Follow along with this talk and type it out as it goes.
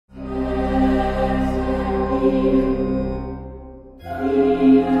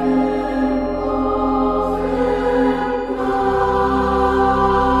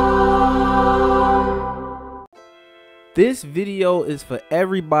This video is for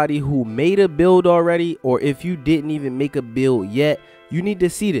everybody who made a build already, or if you didn't even make a build yet, you need to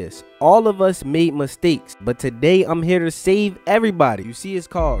see this. All of us made mistakes, but today I'm here to save everybody. You see, it's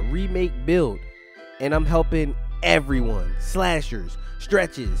called Remake Build, and I'm helping everyone. Slashers,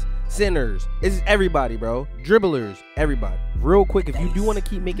 stretches, centers, it's everybody, bro. Dribblers, everybody. Real quick, if you do want to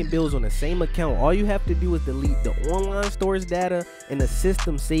keep making builds on the same account, all you have to do is delete the online storage data and the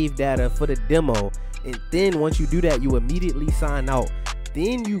system save data for the demo. And then once you do that, you immediately sign out.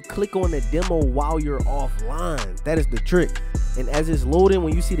 Then you click on the demo while you're offline. That is the trick. And as it's loading,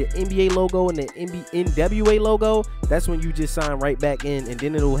 when you see the NBA logo and the NWA logo, that's when you just sign right back in, and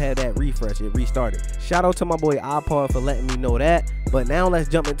then it'll have that refresh. It restarted. Shout out to my boy iPod for letting me know that. But now let's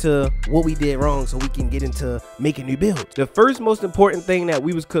jump into what we did wrong so we can get into making new builds. The first most important thing that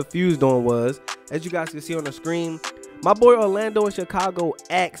we was confused on was, as you guys can see on the screen, my boy Orlando in Chicago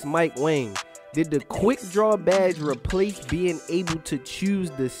asked Mike Wang, did the quick draw badge replace being able to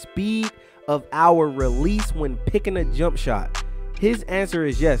choose the speed of our release when picking a jump shot? His answer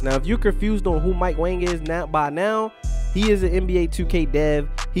is yes. Now, if you're confused on who Mike Wang is by now, he is an NBA2K dev.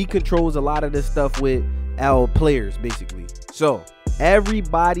 He controls a lot of this stuff with our players, basically. So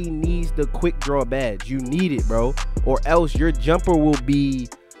everybody needs the quick draw badge. You need it, bro, or else your jumper will be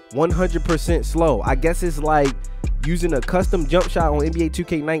 100% slow. I guess it's like using a custom jump shot on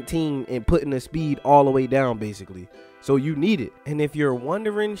NBA2K20 and putting the speed all the way down, basically. So you need it. And if you're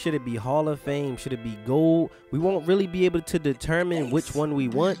wondering, should it be Hall of Fame, should it be gold, we won't really be able to determine which one we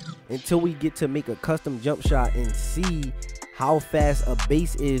want until we get to make a custom jump shot and see how fast a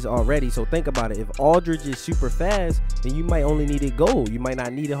base is already. So think about it. If Aldridge is super fast, then you might only need it gold. You might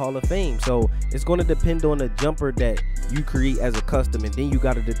not need a Hall of Fame. So it's going to depend on the jumper that you create as a custom, and then you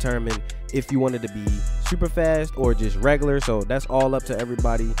got to determine if you want it to be super fast or just regular. So that's all up to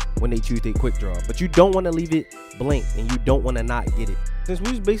everybody when they choose their quick draw. But you don't want to leave it blank, and you don't want to not get it. Since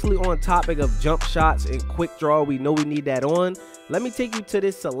we was basically on topic of jump shots and quick draw, we know we need that on. Let me take you to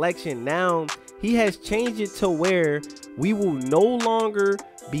this selection now. He has changed it to where we will no longer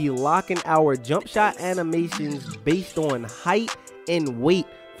be locking our jump shot animations based on height and weight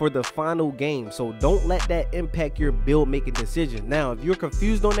for the final game. So don't let that impact your build making decisions. Now, if you're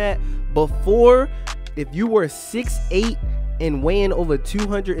confused on that, before, if you were 6'8" and weighing over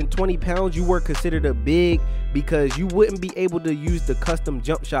 220 pounds, you were considered a big because you wouldn't be able to use the custom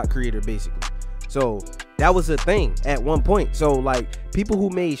jump shot creator, basically. So that was a thing at one point. So like people who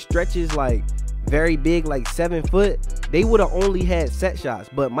made stretches like very big, like 7 foot, they would have only had set shots.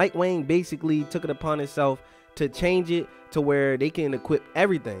 But Mike Wang basically took it upon himself to change it to where they can equip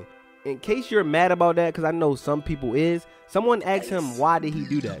everything. In case you're mad about that, because I know some people is, someone asked him why did he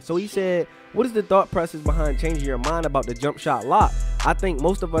do that. So he said, what is the thought process behind changing your mind about the jump shot lock? I think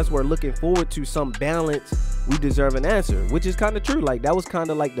most of us were looking forward to some balance. We deserve an answer, which is kind of true. Like that was kind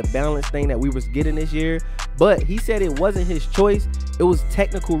of like the balance thing that we was getting this year. But he said it wasn't his choice. It was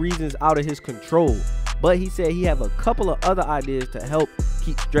technical reasons out of his control. But he said he have a couple of other ideas to help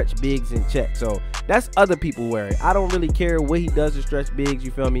keep stretch bigs in check. So that's other people worry. I don't really care what he does to stretch bigs,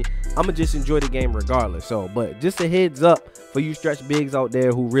 you feel me? I'ma just enjoy the game regardless. So, but just a heads up for you stretch bigs out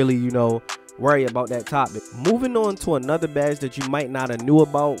there who really, you know, worry about that topic. Moving on to another badge that you might not have knew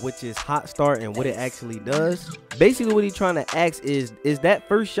about, which is hot start and what it actually does. Basically what he's trying to ask is that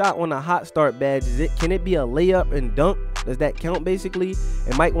first shot on a hot start badge, can it be a layup and dunk? Does that count basically?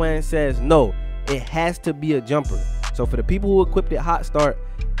 And Mike Wang says no, it has to be a jumper. So for the people who equipped it hot start,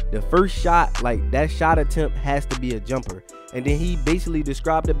 the first shot, like that shot attempt, has to be a jumper. And then he basically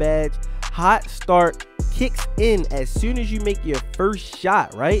described the badge. Hot start kicks in as soon as you make your first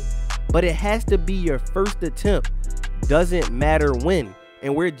shot, right? But it has to be your first attempt. Doesn't matter when.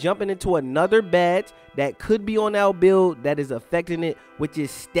 And we're jumping into another badge that could be on our build that is affecting it, which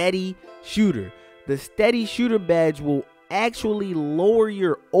is steady shooter. The steady shooter badge will actually lower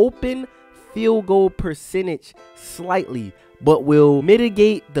your open field goal percentage slightly, but will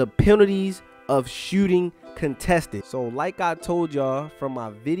mitigate the penalties of shooting contested. So like I told y'all from my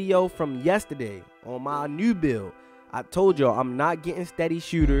video from yesterday on my new build, I told y'all I'm not getting steady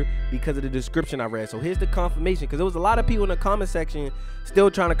shooter because of the description I read. So here's the confirmation, because there was a lot of people in the comment section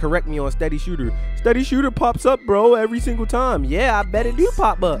still trying to correct me on steady shooter. Steady shooter pops up, bro, every single time. Yeah, I bet it do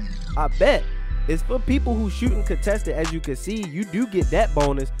pop up. I bet. It's for people who shooting contested. As you can see, you do get that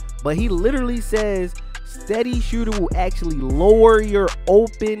bonus. But he literally says steady shooter will actually lower your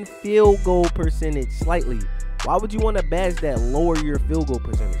open field goal percentage slightly. Why would you want a badge that lower your field goal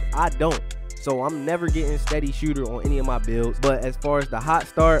percentage? I don't. so I'm never getting steady shooter on any of my builds. But as far as the hot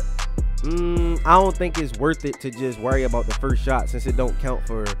start, I don't think it's worth it to just worry about the first shot, since it don't count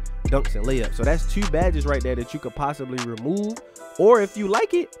for dunks and layups. So that's 2 badges right there that you could possibly remove, or if you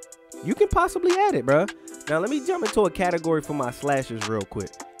like it, you can possibly add it, bruh. Now let me jump into a category for my slashers real quick.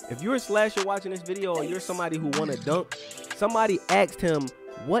 If you're a slasher watching this video, or you're somebody who want to dunk, somebody asked him,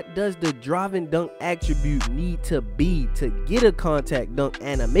 what does the driving dunk attribute need to be to get a contact dunk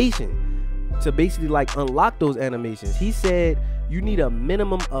animation, to basically like unlock those animations? He said you need a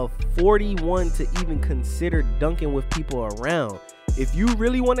minimum of 41 to even consider dunking with people around. If you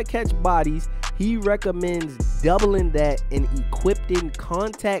really want to catch bodies, he recommends doubling that and equipping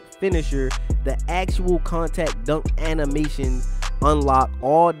contact finisher. The actual contact dunk animations unlock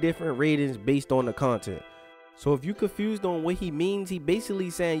all different ratings based on the content. So if you confused on what he means, he basically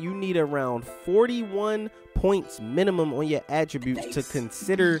saying you need around 41 points minimum on your attributes to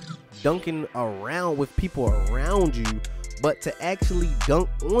consider dunking around with people around you. But to actually dunk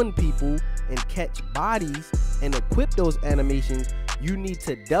on people and catch bodies and equip those animations, you need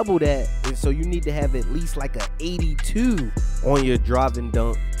to double that. And so you need to have at least like a 82 on your driving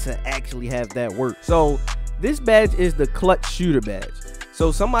dunk to actually have that work. So this badge is the clutch shooter badge.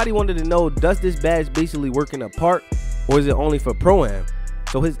 So somebody wanted to know, does this badge basically work in a park, or is it only for pro-am?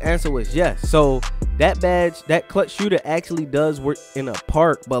 So his answer was yes. So that badge, that clutch shooter, actually does work in a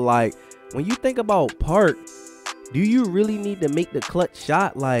park. But like, when you think about park, do you really need to make the clutch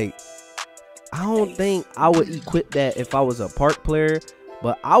shot? Like, I don't think I would equip that if I was a park player,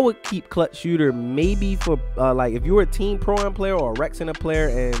 but I would keep clutch shooter maybe for like if you were a team pro-am player or a Rec Center player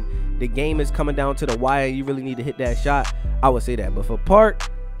and the game is coming down to the wire, you really need to hit that shot, I would say that. But for park,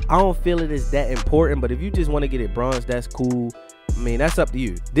 I don't feel it is that important. But if you just want to get it bronze, that's cool. I mean, that's up to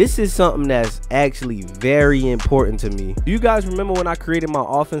you. This is something that's actually very important to me. Do you guys remember when I created my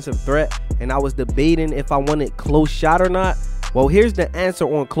offensive threat and I was debating if I wanted close shot or not? Well, here's the answer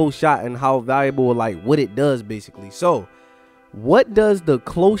on close shot and how valuable, like what it does basically. So what does the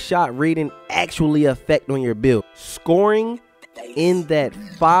close shot rating actually affect on your build? Scoring in that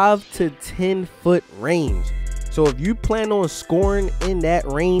 5 to 10 foot range. So if you plan on scoring in that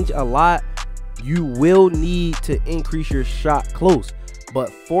range a lot, you will need to increase your shot close. But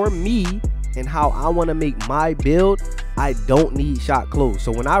for me and how I want to make my build, I don't need shot close.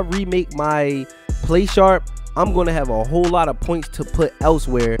 So when I remake my PLAYSHARP, I'm gonna have a whole lot of points to put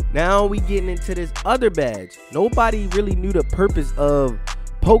elsewhere. Now we getting into this other badge. Nobody really knew the purpose of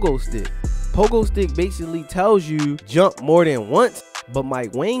pogo stick. Pogo stick basically tells you jump more than once, but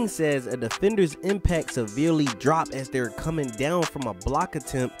Mike Wang says a defender's impact severely drop as they're coming down from a block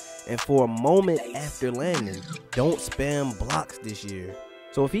attempt and for a moment after landing. Don't spam blocks this year.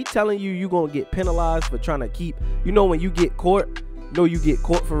 So if he telling you you're gonna get penalized for trying to keep, you know, when you get caught, you get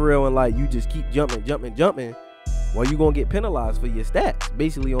caught for real and like you just keep jumping, well, you gonna get penalized for your stats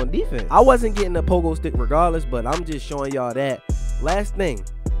basically on defense. I wasn't getting a pogo stick regardless, but I'm just showing y'all that. Last thing,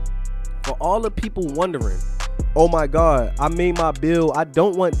 for all the people wondering, oh my god, I made my build, I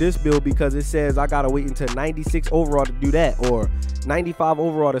don't want this build because it says I gotta wait until 96 overall to do that, or 95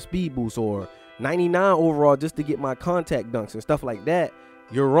 overall to speed boost, or 99 overall just to get my contact dunks and stuff like that.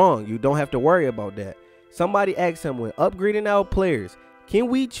 You're wrong. You don't have to worry about that. Somebody asked him, when upgrading our players, can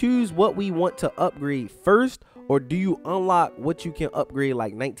we choose what we want to upgrade first, or do you unlock what you can upgrade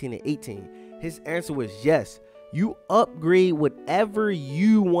like 19 and 18? His answer was yes. You upgrade whatever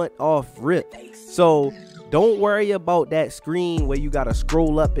you want off rip. So don't worry about that screen where you gotta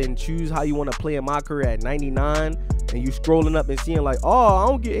scroll up and choose how you want to play in my career at 99 and you scrolling up and seeing like, oh, I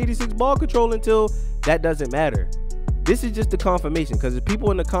don't get 86 ball control until. That doesn't matter. This is just the confirmation, because the people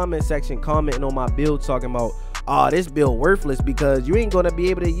in the comment section commenting on my build talking about, oh, this build worthless because you ain't gonna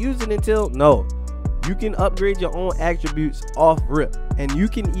be able to use it until. No, you can upgrade your own attributes off rip, and you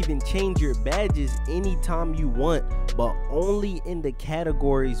can even change your badges anytime you want, but only in the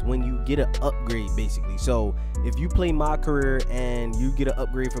categories when you get an upgrade basically. So if you play my career and you get an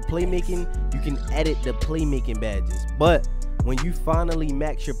upgrade for playmaking, you can edit the playmaking badges. But when you finally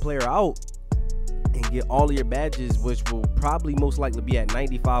max your player out and get all of your badges, which will probably most likely be at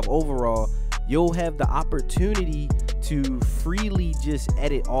 95 overall, you'll have the opportunity to freely just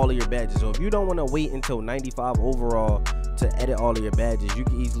edit all of your badges. So if you don't want to wait until 95 overall to edit all of your badges, you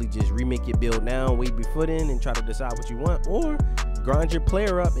can easily just remake your build now, wait before then, and try to decide what you want, or grind your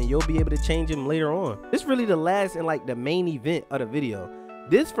player up and you'll be able to change him later on. This is really the last and like the main event of the video.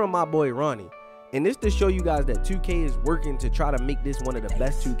 This from my boy Ronnie. And this to show you guys that 2K is working to try to make this one of the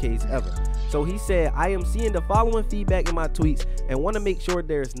best 2Ks ever. So he said, I am seeing the following feedback in my tweets and want to make sure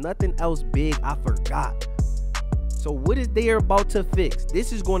there's nothing else big I forgot. So what is they about to fix?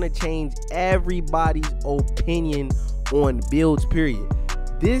 This is going to change everybody's opinion on builds, period.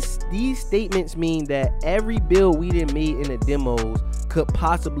 These statements mean that every build we done made in the demos could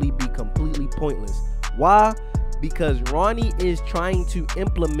possibly be completely pointless. Why? Because Ronnie is trying to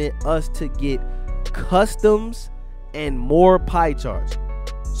implement us to get customs and more pie charts.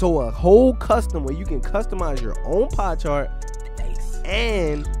 So a whole custom where you can customize your own pie chart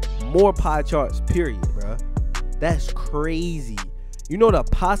and more pie charts, period, bro. That's crazy. You know the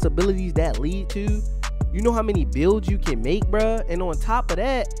possibilities that lead to? You know how many builds you can make, bro? And on top of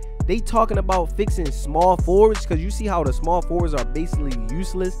that, they talking about fixing small forwards, because you see how the small forwards are basically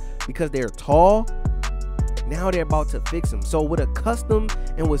useless because they're tall. Now they're about to fix them. So with a custom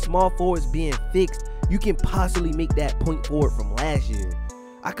and with small forwards being fixed, you can possibly make that point forward from last year.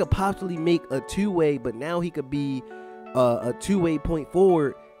 I could possibly make a two-way, but now he could be a two-way point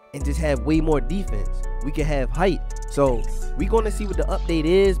forward and just have way more defense. We can have height. So we gonna see what the update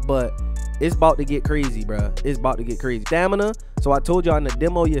is, but it's about to get crazy, bro. It's about to get crazy. Stamina. So I told y'all in the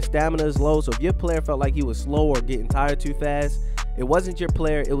demo, your stamina is low. So if your player felt like he was slow or getting tired too fast, it wasn't your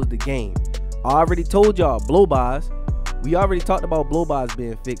player, it was the game. I already told y'all blow bys. We already talked about blow bys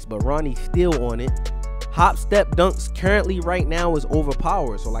being fixed, but Ronnie's still on it. Hop step dunks currently right now is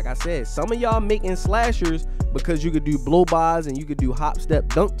overpowered. So like I said, some of y'all making slashers because you could do blow bys and you could do hop step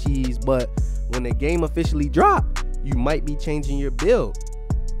dunk cheese, but when the game officially drop, you might be changing your build.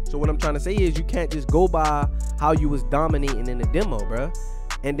 So what I'm trying to say is you can't just go by how you was dominating in the demo, bruh.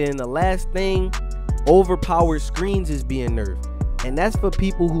 And then the last thing, overpowered screens is being nerfed. And that's for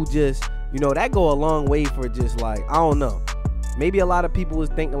people who just, you know, that go a long way for just like, I don't know. Maybe a lot of people was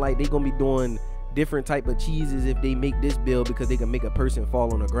thinking like they gonna be doing different type of cheeses if they make this build because they can make a person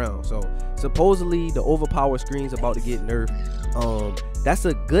fall on the ground. So supposedly the overpowered screen's about to get nerfed. That's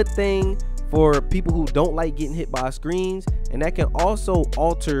a good thing for people who don't like getting hit by screens, and that can also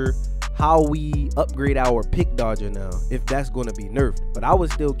alter how we upgrade our pick dodger now, if that's going to be nerfed. But I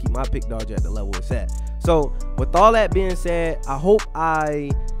would still keep my pick dodger at the level it's at. So with all that being said, I hope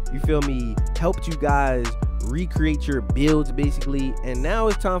you feel me, helped you guys recreate your builds basically. And now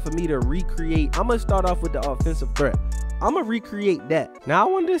it's time for me to recreate. I'm gonna start off with the offensive threat. I'm gonna recreate that. Now I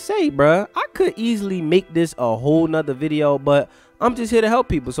wanted to say, bruh, I could easily make this a whole nother video, but I'm just here to help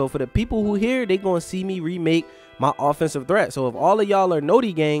people. So for the people who here, they gonna see me remake my offensive threat. So if all of y'all are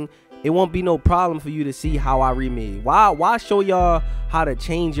Noti gang, it won't be no problem for you to see how I remade. Why show y'all how to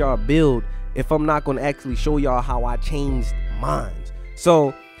change y'all build if I'm not gonna actually show y'all how I changed mine?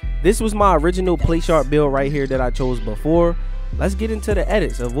 So this was my original PLAYSHARP build right here that I chose before. Let's get into the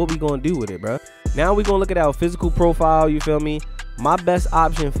edits of what we gonna do with it, bro. Now we gonna look at our physical profile, you feel me? My best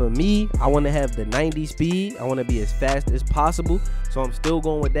option for me, I want to have the 90 speed. I want to be as fast as possible, so I'm still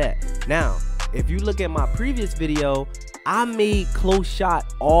going with that. Now if you look at my previous video, I made close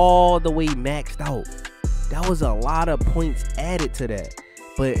shot all the way maxed out. That was a lot of points added to that,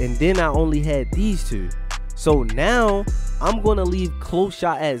 and then I only had these two. So now I'm gonna leave close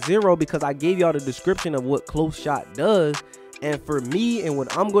shot at 0 because I gave y'all the description of what close shot does. And for me and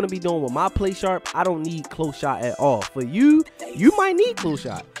what I'm gonna be doing with my PLAYSHARP, I don't need close shot at all. For you, you might need close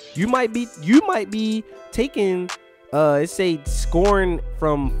shot. You might be taking it say scoring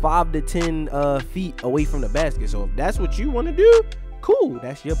from 5 to 10 feet away from the basket. So if that's what you want to do, cool,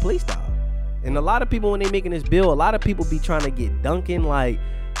 that's your play style. And a lot of people, when they making this build, a lot of people be trying to get dunking like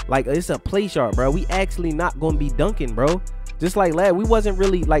it's a PLAYSHARP, bro. We actually not gonna be dunking, bro. Just like lad, we wasn't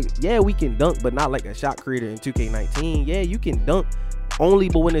really like, yeah, we can dunk, but not like a shot creator in 2K19. Yeah, you can dunk only,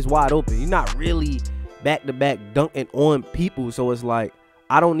 but when it's wide open. You're not really back-to-back dunking on people. So it's like,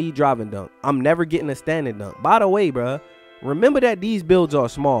 I don't need driving dunk. I'm never getting a standing dunk. By the way, bro, remember that these builds are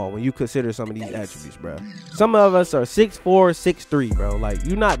small when you consider some of these attributes, bro. Some of us are 6'4", 6'3", bro. Like,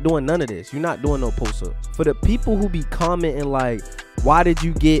 you're not doing none of this. You're not doing no post-ups. For the people who be commenting like, why did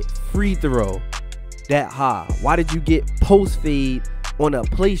you get free throw that high? Why did you get post fade on a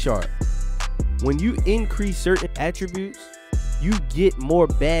PLAYSHARP? When you increase certain attributes, you get more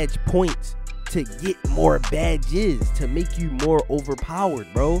badge points to get more badges to make you more overpowered,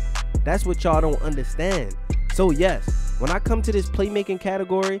 bro. That's what y'all don't understand. So yes, when I come to this playmaking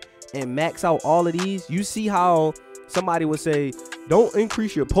category and max out all of these, you see how somebody would say, don't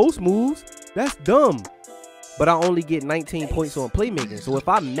increase your post moves. That's dumb. But I only get 19 points on playmaking. So if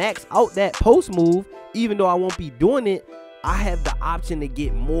I max out that post move, even though I won't be doing it, I have the option to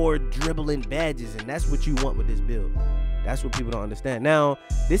get more dribbling badges. And that's what you want with this build. That's what people don't understand. Now,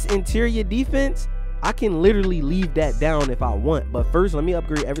 this interior defense, I can literally leave that down if I want. But first, let me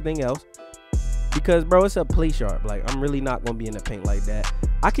upgrade everything else. because, bro, it's a PLAYSHARP. Like, I'm really not gonna be in the paint like that.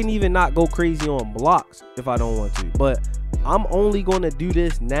 I can even not go crazy on blocks if I don't want to, but I'm only gonna do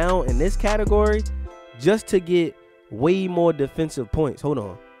this now in this category just to get way more defensive points. Hold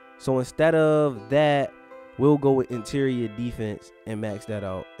on. So instead of that, we'll go with interior defense and max that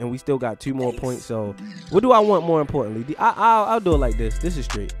out, and we still got 2 more points. So what do I want more importantly? I'll do it like this. This is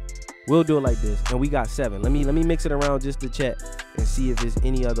straight. We'll do it like this, and we got 7. Let me mix it around just to check and see if there's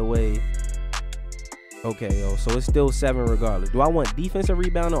any other way. Okay, yo, so it's still 7 regardless. Do I want defensive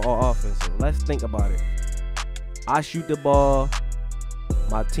rebounder or offensive? Let's think about it. I shoot the ball.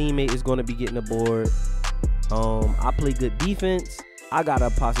 My teammate is going to be getting the board. I play good defense. I got a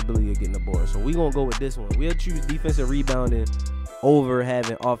possibility of getting the board. So we're going to go with this one. We'll choose defensive rebounding over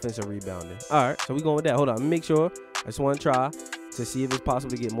having offensive rebounding. All right, so we're going with that. Hold on, let me make sure. I just want to try to see if it's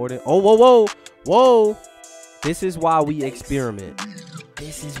possible to get more than. Oh, whoa, whoa, whoa. This is why we experiment.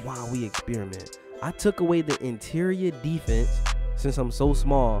 This is why we experiment. I took away the interior defense since I'm so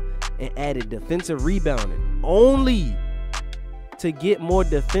small and added defensive rebounding only to get more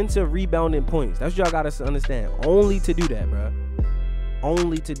defensive rebounding points. That's what y'all gotta understand. Only to do that, bro.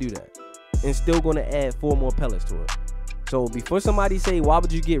 Only to do that. And still gonna add 4 more pellets to it. So before somebody say, why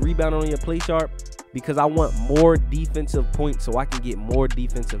would you get rebounded on your PLAYSHARP? Because I want more defensive points so I can get more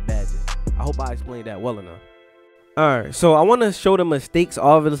defensive badges. I hope I explained that well enough. Alright, so I want to show the mistakes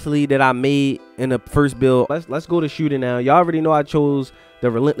obviously that I made in the first build. Let's go to shooting now. Y'all already know I chose the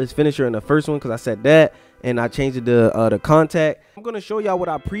relentless finisher in the first one because I said that, and I changed it to the contact. I'm going to show y'all what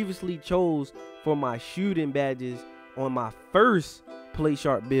I previously chose for my shooting badges on my first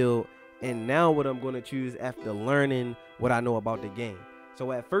PLAYSHARP build, and now what I'm going to choose after learning what I know about the game.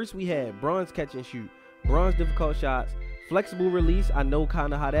 So at first we had bronze catch and shoot, bronze difficult shots, flexible release. I know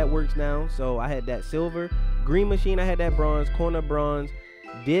kind of how that works now, so I had that silver. Green machine, I had that bronze. Corner bronze.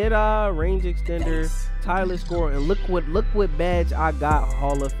 Did I range extender, tireless score, and look what badge I got.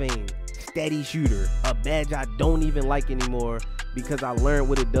 Hall of Fame, steady shooter, a badge I don't even like anymore because I learned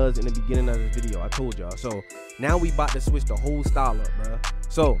what it does in the beginning of this video. I told y'all. So now we about to switch the whole style up, bro.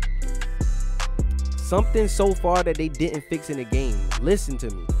 So something so far that they didn't fix in the game. Listen to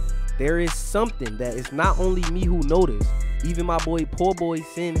me. There is something that it's not only me who noticed. Even my boy, poor boy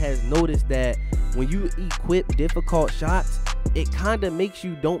Sin, has noticed that when you equip difficult shots, it kind of makes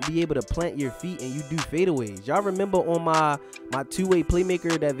you don't be able to plant your feet and you do fadeaways. Y'all remember on my two-way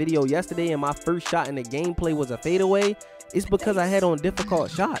playmaker, that video yesterday, and my first shot in the gameplay was a fadeaway? It's because I had on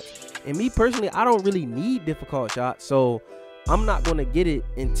difficult shots. And me personally, I don't really need difficult shots, so I'm not going to get it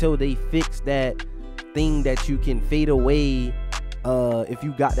until they fix that thing that you can fade away if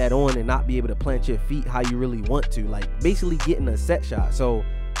you got that on and not be able to plant your feet how you really want to, like basically getting a set shot. So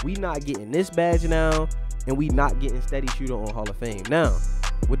we not getting this badge now, and we not getting steady shooter on Hall of Fame. Now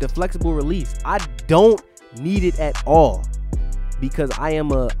with the flexible release, I don't need it at all because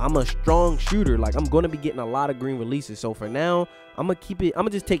I'm a strong shooter. Like, I'm going to be getting a lot of green releases. So for now, I'm gonna keep it. I'm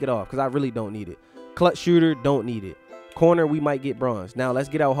gonna just take it off because I really don't need it. Clutch shooter, don't need it. Corner, we might get bronze. Now let's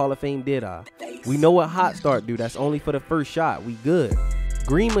get our Hall of Fame. Did I? We know what hot start do. That's only for the first shot. We good.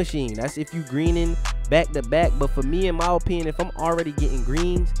 Green machine, that's if you greening back to back. But for me, in my opinion, if I'm already getting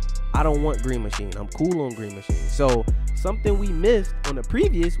greens, I don't want green machine. I'm cool on green machine. So something we missed on the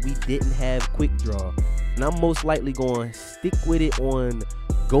previous, we didn't have quick draw, and I'm most likely going to stick with it on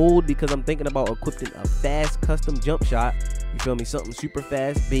gold because I'm thinking about equipping a fast custom jump shot. You feel me? Something super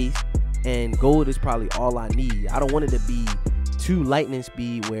fast base, and gold is probably all I need. I don't want it to be too lightning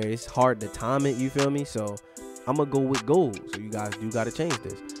speed where it's hard to time it. You feel me? So I'm gonna go with gold. So you guys do gotta change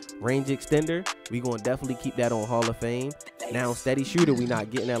this. Range extender, we gonna definitely keep that on Hall of Fame. Now steady shooter, we not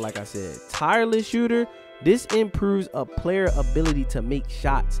getting that, like I said. Tireless shooter, this improves a player ability to make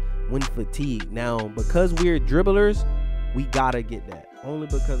shots when fatigued. Now because we're dribblers, we gotta get that. Only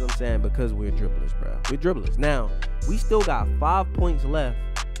because I'm saying because we're dribblers, bro. We're dribblers. Now we still got 5 points left,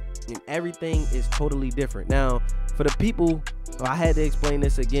 and everything is totally different. Now for the people, I had to explain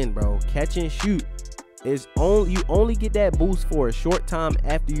this again, bro. Catch and shoot is you only get that boost for a short time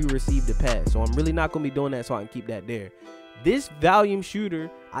after you receive the pass. So I'm really not gonna be doing that, so I can keep that there. This volume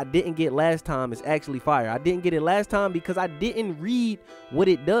shooter I didn't get last time is actually fire. I didn't get it last time because I didn't read what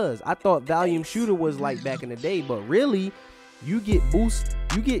it does. I thought volume shooter was like back in the day, but really you get boost,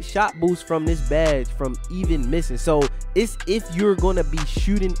 you get shot boost from this badge from even missing. So it's if you're gonna be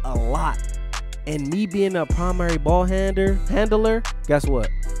shooting a lot. And me being a primary ball handler, guess what?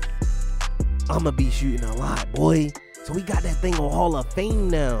 I'm gonna be shooting a lot, boy. So we got that thing on Hall of Fame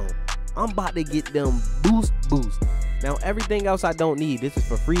now. I'm about to get them boost. Now everything else I don't need. This is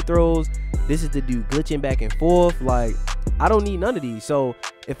for free throws. This is to do glitching back and forth. Like, I don't need none of these. So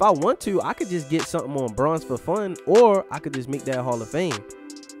if I want to, I could just get something on bronze for fun, or I could just make that Hall of Fame.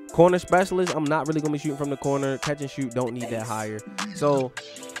 Corner specialist, I'm not really gonna be shooting from the corner. Catch and shoot, don't need that higher. So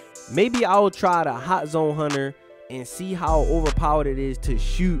maybe I'll try the hot zone hunter and see how overpowered it is to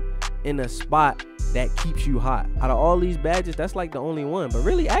shoot in a spot that keeps you hot. Out of all these badges, that's like the only one. But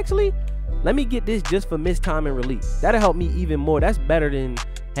really, actually, let me get this just for missed time and release. That'll help me even more. That's better than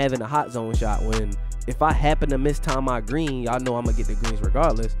having a hot zone shot, when if I happen to miss time my green, y'all know I'm gonna get the greens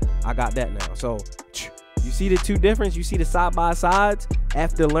regardless. I got that now. So you see the two difference? You see the side by sides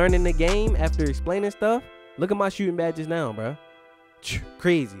after learning the game, after explaining stuff? Look at my shooting badges now, bro.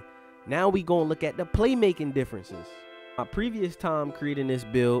 Crazy. Now we gonna look at the playmaking differences. My previous time creating this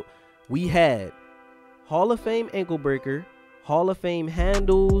build, we had Hall of Fame ankle breaker, Hall of Fame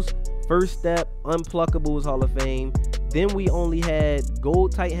handles, first step, unpluckables Hall of Fame. Then we only had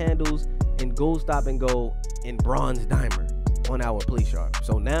gold tight handles and gold stop and go and bronze dimer on our PLAYSHARP.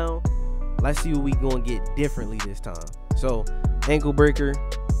 So now let's see what we gonna get differently this time. So ankle breaker,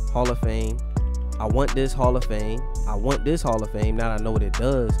 Hall of Fame. I want this Hall of Fame. I want this Hall of Fame. Now I know what it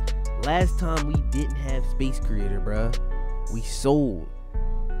does. Last time we didn't have space creator, bruh. We sold.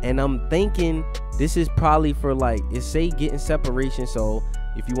 And I'm thinking this is probably for like, it say getting separation. So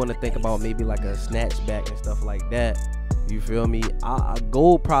if you want to think about maybe like a snatch back and stuff like that, you feel me?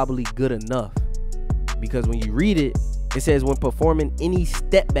 Gold probably good enough, because when you read it, it says when performing any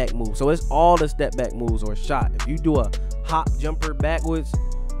step back move. So it's all the step back moves or shot. If you do a hop jumper backwards,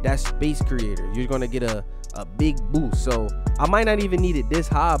 that's space creator. You're gonna get a big boost. So I might not even need it this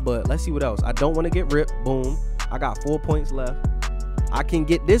high, but let's see what else. I don't want to get ripped. Boom. I got 4 points left. I can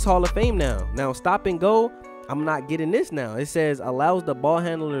get this Hall of Fame now. Now stop and go, I'm not getting this now. It says allows the ball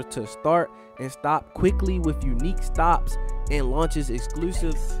handler to start and stop quickly with unique stops and launches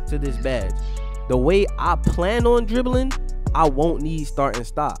exclusive to this badge. The way I plan on dribbling, I won't need start and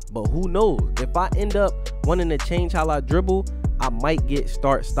stop. But who knows? If I end up wanting to change how I dribble, I might get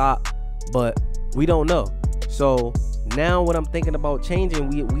start stop, but we don't know. So now what I'm thinking about changing,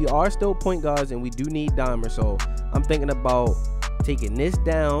 we are still point guards and we do need dimer. So I'm thinking about taking this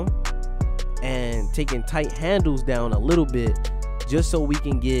down and taking tight handles down a little bit, just so we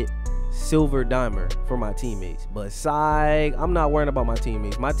can get silver dimer for my teammates. But psych, I'm not worrying about my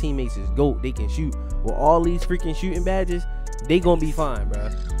teammates. My teammates is GOAT. They can shoot with all these freaking shooting badges. They gonna be fine, bro.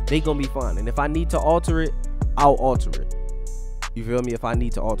 They gonna be fine. And if I need to alter it, I'll alter it. You feel me? If I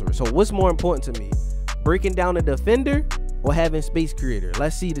need to alter it. So what's more important to me, breaking down a defender or having space creator?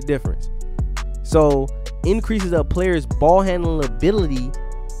 Let's see the difference. So increases a player's ball handling ability.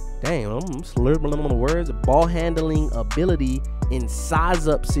 Dang, I'm slurping on the words. Ball handling ability in size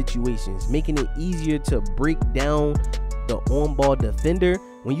up situations, making it easier to break down the on-ball defender.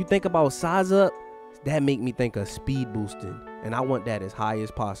 When you think about size up, that make me think of speed boosting, and I want that as high as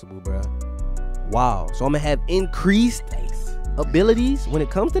possible, bro. Wow. So I'm gonna have increased abilities when it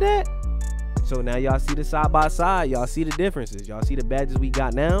comes to that. So now y'all see the side by side, y'all see the differences, y'all see the badges we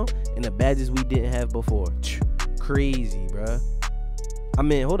got now and the badges we didn't have before. Crazy, bro. I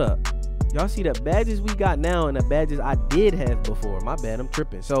mean, hold up, y'all see the badges we got now and the badges I did have before. My bad, I'm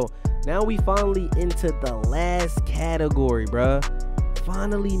tripping. So now we finally into the last category, bro.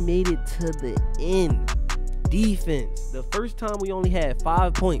 Finally made it to the end. Defense. The first time we only had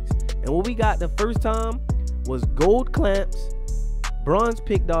 5 points, and what we got the first time was gold clamps, bronze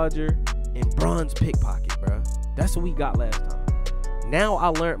pick dodger, and bronze pickpocket, bro. That's what we got last time. Now I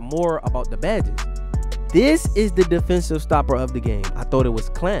learned more about the badges. This is the defensive stopper of the game. I thought it was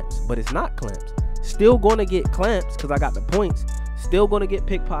clamps, but it's not clamps. Still gonna get clamps because I got the points. Still gonna get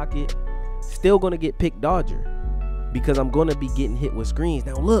pickpocket. Still gonna get pick dodger because I'm gonna be getting hit with screens.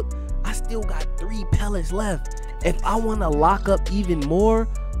 Now look, I still got 3 pellets left. If I want to lock up even more,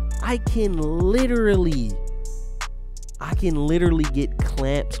 I can literally get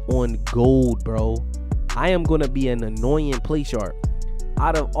clamps on gold, bro. I am gonna be an annoying PLAYSHARP.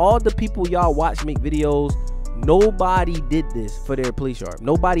 Out of all the people y'all watch make videos, nobody did this for their PLAYSHARP.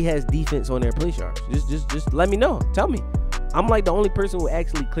 Nobody has defense on their PLAYSHARPs. Just let me know. Tell me. I'm like the only person who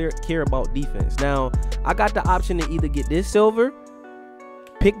actually care about defense. Now, I got the option to either get this silver,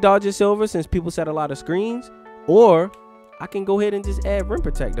 pick dodger silver, since people set a lot of screens, or I can go ahead and just add rim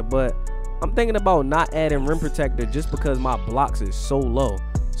protector. But I'm thinking about not adding rim protector just because my blocks is so low.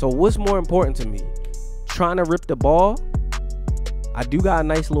 So what's more important to me? Trying to rip the ball, I do got a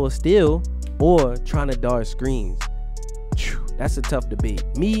nice little steal, or trying to dodge screens. That's a tough debate.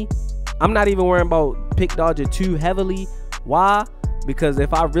 Me, I'm not even worrying about pick dodger too heavily. Why? Because if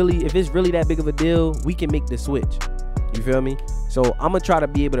it's really that big of a deal, we can make the switch. You feel me? So I'm gonna try to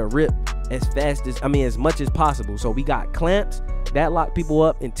be able to rip as fast as, as much as possible. So we got clamps that lock people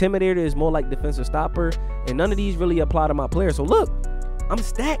up. Intimidator is more like defensive stopper, and none of these really apply to my player. So look, I'm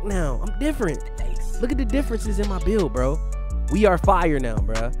stacked now. I'm different. Look at the differences in my build, bro. We are fire now,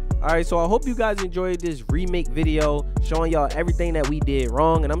 bro. All right, so I hope you guys enjoyed this remake video showing y'all everything that we did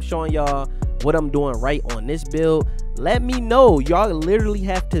wrong, and I'm showing y'all what I'm doing right on this build. Let me know. Y'all literally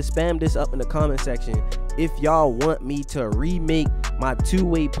have to spam this up in the comment section if y'all want me to remake my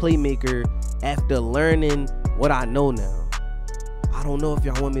two-way playmaker after learning what I know now. I don't know if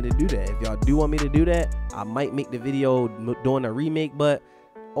y'all want me to do that. If y'all do want me to do that, I might make the video doing a remake, but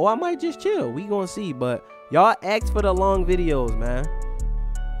I might just chill. We gonna see. But y'all asked for the long videos, man.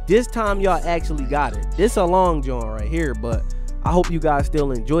 This time y'all actually got it. This a long joint right here, but I hope you guys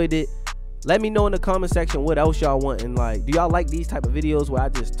still enjoyed it. Let me know in the comment section what else y'all want, and like, do y'all like these type of videos where I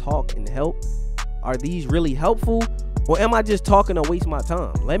just talk and help? Are these really helpful, or am I just talking to waste my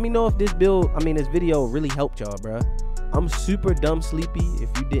time? Let me know if this this video really helped y'all, bruh. I'm super dumb sleepy, if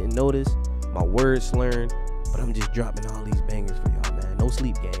you didn't notice. My words slurring, but I'm just dropping all these bangers for y'all, man. No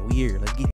sleep gang. We here. Let's get it.